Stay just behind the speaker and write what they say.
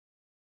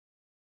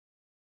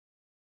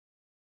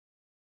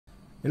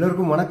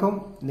எல்லோருக்கும் வணக்கம்.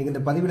 இன்னைக்கு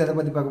இந்த பதிவில் எதை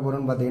பற்றி பார்க்க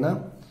போறோம்னு பார்த்தீங்கன்னா,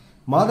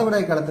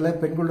 மாதவிடாய் காலத்தில்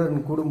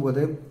பெண்களுடன்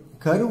கூடும்போது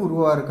கரு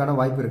உருவாகிறதுக்கான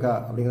வாய்ப்பு இருக்கா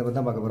அப்படிங்கிறத பற்றி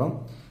தான் பார்க்க போகிறோம்.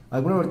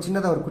 அதுக்கு முன்னாடி ஒரு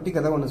சின்னதாக ஒரு குட்டி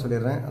கதை ஒன்று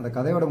சொல்லிடுறேன். அந்த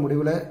கதையோட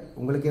முடிவில்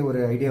உங்களுக்கே ஒரு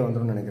ஐடியா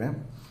வந்துடும் நினைக்கிறேன்.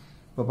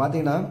 இப்போ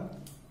பார்த்தீங்கன்னா,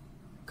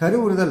 கரு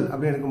உறுதல்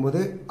அப்படின்னு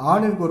இருக்கும்போது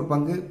ஆணிற்கு ஒரு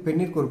பங்கு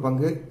பெண்ணிற்கு ஒரு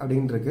பங்கு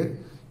அப்படின்னு இருக்கு.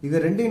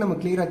 இது ரெண்டையும் நம்ம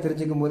கிளியராக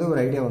தெரிஞ்சுக்கும் போது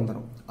ஒரு ஐடியா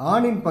வந்துடும்.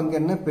 ஆணின் பங்கு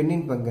என்ன,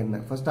 பெண்ணின் பங்கு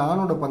என்ன. ஃபர்ஸ்ட்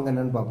ஆணோட பங்கு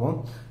என்னன்னு பார்ப்போம்.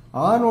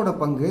 ஆணோட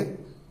பங்கு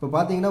இப்போ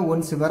பார்த்தீங்கன்னா,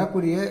 ஒன்ஸ்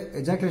வரக்கூடிய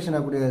எஜாக்குலேஷன்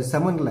ஆகக்கூடிய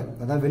செமனில்,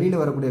 அதாவது வெளியில்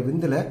வரக்கூடிய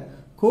விந்தில்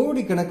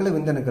கோடிக்கணக்கில்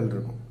விந்தணுக்கள்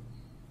இருக்கும்.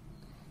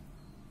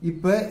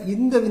 இப்போ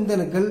இந்த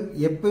விந்தணுக்கள்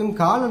எப்பயும்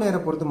கால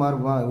நேரம் பொறுத்து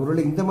மாறுமா?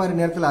 ஒருவேளை இந்த மாதிரி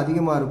நேரத்தில்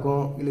அதிகமாக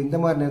இருக்கும், இல்லை இந்த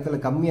மாதிரி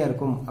நேரத்தில் கம்மியாக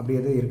இருக்கும், அப்படி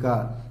எதுவும் இருக்கா,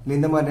 இல்லை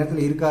இந்த மாதிரி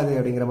நேரத்தில் இருக்காது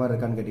அப்படிங்கிற மாதிரி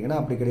இருக்கான்னு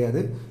கேட்டிங்கன்னா அப்படி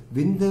கிடையாது.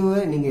 விந்துவை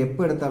நீங்கள்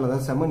எப்போ எடுத்தாலும்,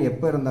 அதாவது செமன்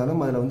எப்போ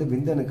இருந்தாலும் அதில் வந்து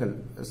விந்தணுக்கள்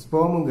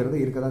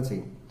ஸ்பெர்முங்கிறது இருக்க தான்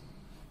செய்யும்.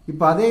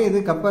 இப்போ அதே இது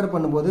கம்பேர்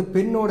பண்ணும்போது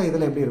பெண்ணோட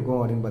இதில் எப்படி இருக்கும்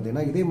அப்படின்னு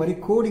பார்த்தீங்கன்னா, இதே மாதிரி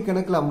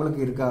கோடிக்கணக்கில்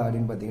அவங்களுக்கு இருக்கா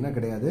அப்படின்னு பார்த்தீங்கன்னா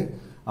கிடையாது.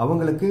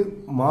 அவங்களுக்கு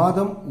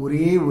மாதம்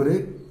ஒரே ஒரு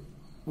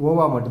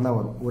ஓவா மட்டும்தான்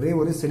வரும், ஒரே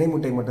ஒரு சினை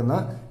முட்டை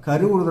மட்டும்தான்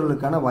கரு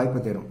உறுதலுக்கான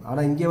வாய்ப்பு தேடும்.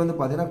 ஆனால் இங்கே வந்து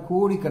பார்த்தீங்கன்னா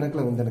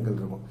கோடிக்கணக்கில் விந்தணுக்கள்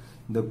இருக்கும்.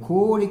 இந்த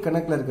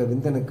கோடிக்கணக்கில் இருக்க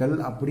விந்தணுக்கள்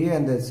அப்படியே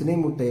அந்த சினை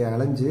முட்டையை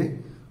அலைஞ்சு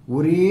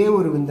ஒரே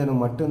ஒரு விந்தணு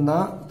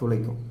மட்டும்தான்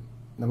துளைக்கும்.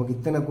 நமக்கு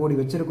இத்தனை கோடி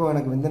வச்சிருக்கோம்,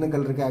 எனக்கு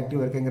விந்தணுக்கள் இருக்கு,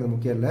 ஆக்டிவ் இருக்குங்கிறது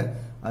முக்கியம் இல்லை.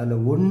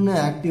 அதில் ஒன்று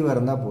ஆக்டிவாக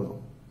இருந்தால் போதும்,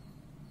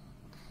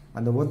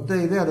 அந்த ஒத்த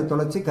இது அதை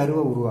தொலைச்சி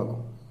கருவை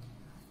உருவாக்கும்.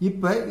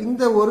 இப்போ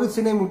இந்த ஒரு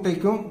சினை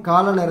முட்டைக்கும்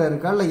கால நேரம்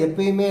இருக்கா, இல்லை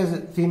எப்பயுமே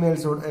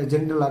ஃபீமேல்ஸோட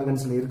ஜெனிட்டல்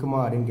ஆர்கன்ஸில் இருக்குமா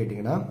அப்படின்னு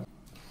கேட்டிங்கன்னா,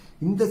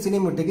 இந்த சினை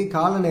முட்டைக்கு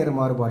கால நேர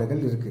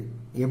மாறுபாடுகள் இருக்கு.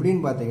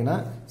 எப்படின்னு பார்த்தீங்கன்னா,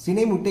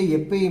 சினை முட்டை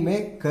எப்பயுமே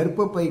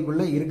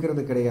கர்ப்பப்பைக்குள்ள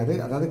இருக்கிறது கிடையாது.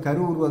 அதாவது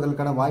கரு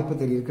உருவாதலுக்கான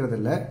வாய்ப்பு இருக்கிறது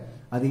இல்லை,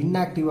 அது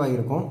இன்ஆக்டிவாக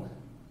இருக்கும்.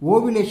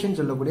 ஓவிலேஷன்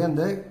சொல்லக்கூடிய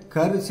அந்த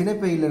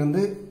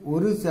சினைப்பையிலிருந்து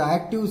ஒரு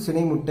ஆக்டிவ்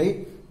சினை முட்டை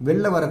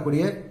வெளில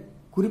வரக்கூடிய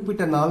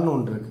குறிப்பிட்ட நாள்னு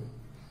ஒன்று இருக்கு.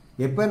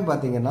 எப்பன்னு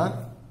பார்த்தீங்கன்னா,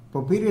 இப்போ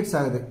பீரியட்ஸ்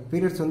ஆகுது,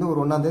 பீரியட்ஸ் வந்து ஒரு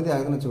 1ஆம் தேதி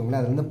ஆகுதுன்னு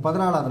வச்சுக்கோங்களேன், அது வந்து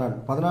 14ஆவது நாள்,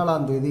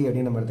 14ஆம் தேதி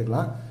அப்படின்னு நம்ம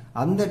எடுத்துக்கலாம்.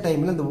 அந்த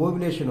டைமில் இந்த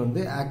ஓவிலேஷன்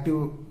வந்து ஆக்டிவ்,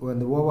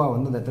 அந்த ஓவா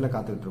வந்து அந்த இடத்துல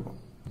காத்துக்கிட்டு இருக்கும்.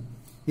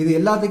 இது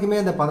எல்லாத்துக்குமே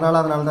அந்த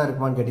 14ஆவது நாள் தான்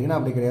இருக்குமான்னு கேட்டிங்கன்னா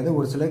அப்படி கிடையாது.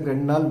 ஒரு சிலருக்கு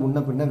 2 நாள்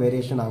முன்ன பின்ன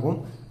வேரியேஷன் ஆகும்,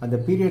 அந்த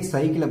பீரியட்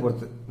சைக்கிளை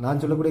பொறுத்து.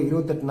 நான் சொல்லக்கூடிய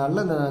 28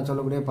 நாளில் நான்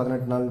சொல்லக்கூடிய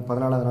 18 நாள்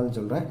 14ஆவது நாள்னு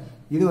சொல்கிறேன்.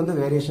 இது வந்து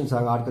வேரியேஷன்ஸ்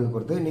ஆகும் ஆட்கள்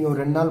பொறுத்து. நீங்கள்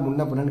ஒரு 2 நாள்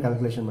முன்ன பின்னன்னு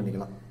கால்குலேஷன்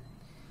பண்ணிக்கலாம்.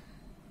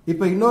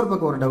 இப்போ இன்னொரு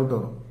பக்கம் ஒரு டவுட்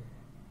வரும்.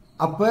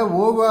 அப்போ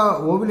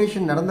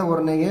ஓவிலேஷன் நடந்த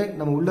உடனேயே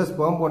நம்ம உள்ள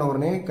ஸ்பெர்ம் போன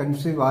உடனே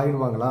கன்சீவ்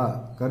ஆயிடுவாங்களா,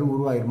 கரு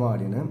உருவாயிருமா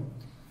அப்படின்னு.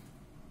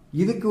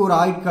 இதுக்கு ஒரு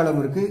ஆயுட்காலம்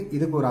இருக்கு,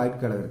 இதுக்கு ஒரு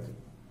ஆயுட்காலம் இருக்கு.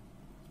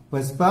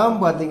 இப்போ ஸ்பெர்ம்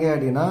பார்த்தீங்க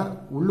அப்படின்னா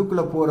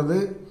உள்ளுக்குள்ள போறது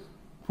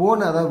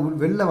அதாவது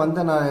வெளில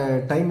வந்த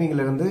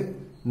டைமிங்ல இருந்து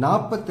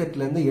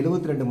 48லேருந்து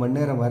 72 மணி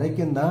நேரம்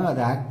வரைக்கும் தான்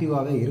அது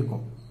ஆக்டிவாகவே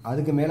இருக்கும்.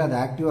 அதுக்கு மேலே அது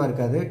ஆக்டிவாக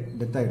இருக்காது,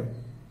 டெத் ஆயிடும்.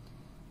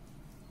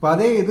 இப்போ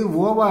அதே இது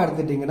ஓவா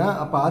எடுத்துட்டிங்கன்னா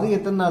அப்போ அது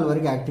எத்தனை நாள்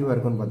வரைக்கும் ஆக்டிவாக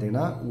இருக்கும்னு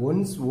பார்த்தீங்கன்னா,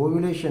 ஒன்ஸ்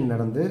ஓவிலேஷன்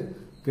நடந்து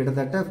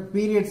கிட்டத்தட்ட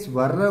பீரியட்ஸ்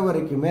வர்ற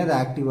வரைக்குமே அது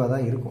ஆக்டிவாக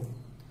தான் இருக்கும்.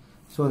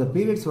 ஸோ அந்த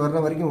பீரியட்ஸ்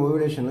வர்ற வரைக்கும்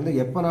ஓவிலேஷன் வந்து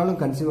எப்போனாலும்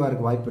கன்சீவாக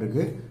இருக்க வாய்ப்பு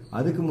இருக்குது.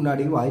 அதுக்கு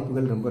முன்னாடி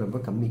வாய்ப்புகள் ரொம்ப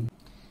ரொம்ப கம்மி.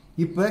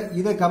 இப்போ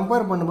இதை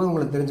கம்பேர் பண்ணும்போது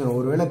உங்களுக்கு தெரிஞ்சிடும்,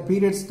 ஒருவேளை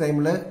பீரியட்ஸ்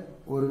டைமில்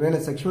ஒருவேளை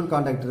செக்ஷுவல்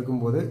கான்டாக்ட்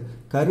இருக்கும்போது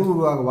கரு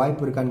உருவாக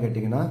வாய்ப்பு இருக்கான்னு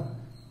கேட்டிங்கன்னா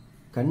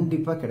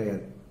கண்டிப்பாக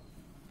கிடையாது.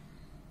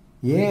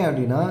 ஏன்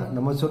அப்படின்னா,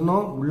 நம்ம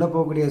சொன்னோம் உள்ளே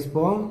போகக்கூடிய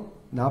ஸ்பெர்ம்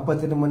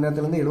 48 மணி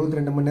நேரத்துலேருந்து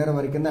 72 மணி நேரம்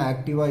வரைக்கும் தான்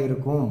ஆக்டிவாக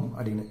இருக்கும்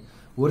அப்படின்னு.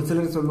 ஒரு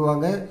சிலர்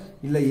சொல்லுவாங்க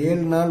இல்லை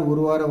 7 நாள்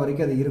ஒரு வாரம்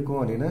வரைக்கும் அது இருக்கும்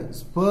அப்படின்னு.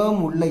 ஸ்பெர்ம்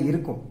உள்ள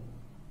இருக்கும்,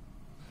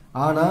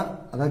 ஆனால்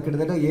அதாவது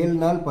கிட்டத்தட்ட 7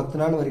 நாள் 10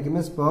 நாள்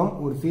வரைக்குமே ஸ்பெர்ம்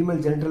ஒரு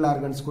ஃபீமேல் ஜெனிட்டல்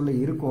ஆர்கன்ஸ்குள்ளே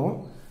இருக்கும்,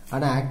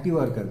 ஆனால்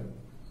ஆக்டிவாக இருக்காது.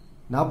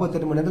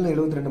 48 மணி நேரத்தில்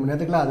 72 மணி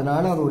நேரத்துக்குள்ள.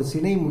 அதனால அது ஒரு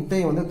சினை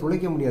முட்டையை வந்து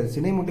துளைக்க முடியாது.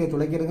 சினை முட்டையை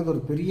துளைக்கிறதுக்கு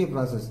ஒரு பெரிய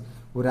ப்ராசஸ்.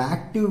 ஒரு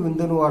ஆக்டிவ்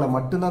விந்தணுவால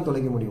மட்டும்தான்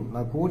துளைக்க முடியும்.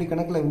 நான்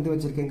கோடிக்கணக்கில் விந்து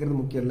வச்சிருக்கேங்கிறது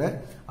முக்கியம் இல்லை,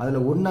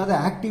 அதில் ஒன்றாவது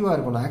ஆக்டிவாக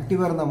இருக்கணும்.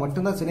 ஆக்டிவாக இருந்தால்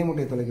மட்டும்தான் சினை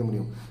முட்டையை துளைக்க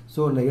முடியும்.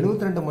 ஸோ இந்த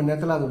 72 மணி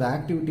நேரத்தில் அதோட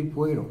ஆக்டிவிட்டி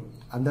போயிடும்.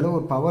 அந்தளவு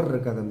ஒரு பவர்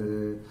இருக்காது அந்த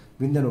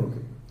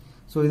விந்தணுவுக்கு.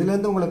 ஸோ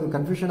இதுலேருந்து உங்களுக்கு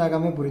கன்ஃபியூஷன்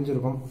ஆகாமல்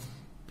புரிஞ்சிருக்கும்.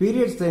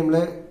 பீரியட்ஸ்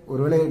டைமில்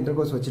ஒருவேளை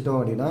இன்டர்கோர்ஸ் வச்சுட்டோம்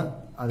அப்படின்னா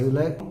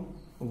அதில்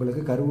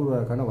உங்களுக்கு கரு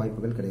உருவாக்கான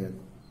வாய்ப்புகள் கிடையாது.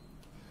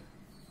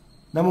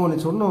 நம்ம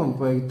ஒன்று சொன்னோம்,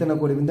 இப்போ இத்தனை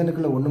கோடி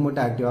விந்தணுக்களை ஒன்று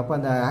மட்டும் ஆக்டிவ். அப்போ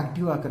அந்த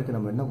ஆக்டிவ் ஆக்கிறதுக்கு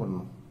நம்ம என்ன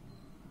பண்ணணும்?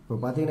 இப்போ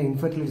பார்த்தீங்கன்னா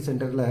இன்ஃபர்டிலிட்டி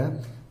சென்டரில்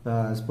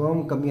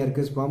ஸ்பெர்ம் கம்மியாக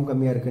இருக்குது, ஸ்பெர்ம்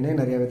கம்மியாக இருக்குன்னே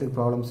நிறைய பேருக்கு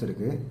ப்ராப்ளம்ஸ்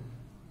இருக்குது.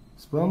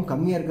 ஸ்பெர்ம்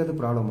கம்மியாக இருக்கிறது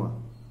ப்ராப்ளமா?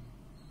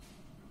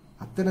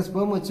 அத்தனை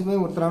ஸ்பெர்ம் வச்சுமே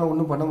ஒருத்தரால்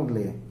ஒன்றும் பண்ண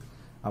முடியலையே.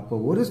 அப்போ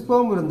ஒரு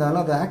ஸ்பெர்ம்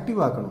இருந்தாலும் அதை ஆக்டிவ்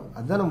ஆக்கணும்,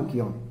 அதுதானே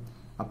முக்கியம்.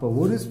 அப்போ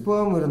ஒரு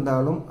ஸ்பெர்ம்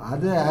இருந்தாலும்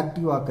அதை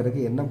ஆக்டிவ்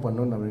ஆக்கிறதுக்கு என்ன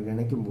பண்ணணும்னு நம்ம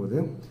நினைக்கும் போது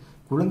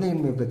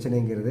குழந்தையின்மை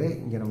பிரச்சனைங்கிறது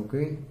இங்கே நமக்கு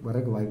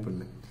வரக்கு வாய்ப்பு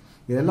இல்லை.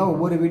 இதெல்லாம்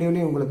ஒவ்வொரு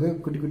வீடியோலையும் உங்களுக்கு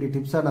குட்டி குட்டி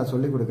டிப்ஸாக நான்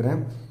சொல்லிக் கொடுக்குறேன்.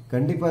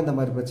 கண்டிப்பாக இந்த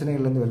மாதிரி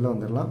பிரச்சனைகள்லேருந்து வெளில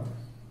வந்துடலாம்.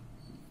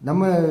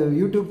 நம்ம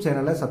யூடியூப்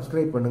சேனலை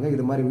சப்ஸ்கிரைப் பண்ணுங்கள்,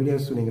 இது மாதிரி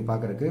வீடியோஸ் நீங்கள்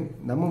பார்க்குறதுக்கு.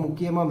 நம்ம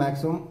முக்கியமாக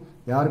மேக்ஸிமம்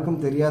யாருக்கும்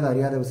தெரியாத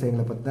அறியாத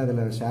விஷயங்களை பற்றி தான்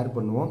அதில் ஷேர்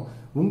பண்ணுவோம்.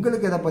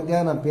 உங்களுக்கு எதை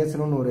பற்றியாக நான்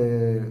பேசணும்னு ஒரு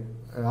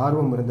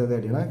ஆர்வம் இருந்தது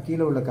அப்படின்னா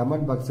கீழே உள்ள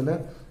கமெண்ட் பாக்ஸில்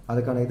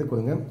அதுக்கான இது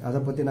கொடுங்க.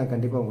 அதை பற்றி நான்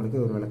கண்டிப்பாக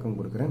உங்களுக்கு ஒரு விளக்கம்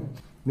கொடுக்குறேன்.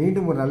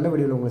 மீண்டும் ஒரு நல்ல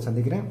வீடியோவில் உங்களை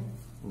சந்திக்கிறேன்.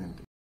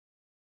 நன்றி.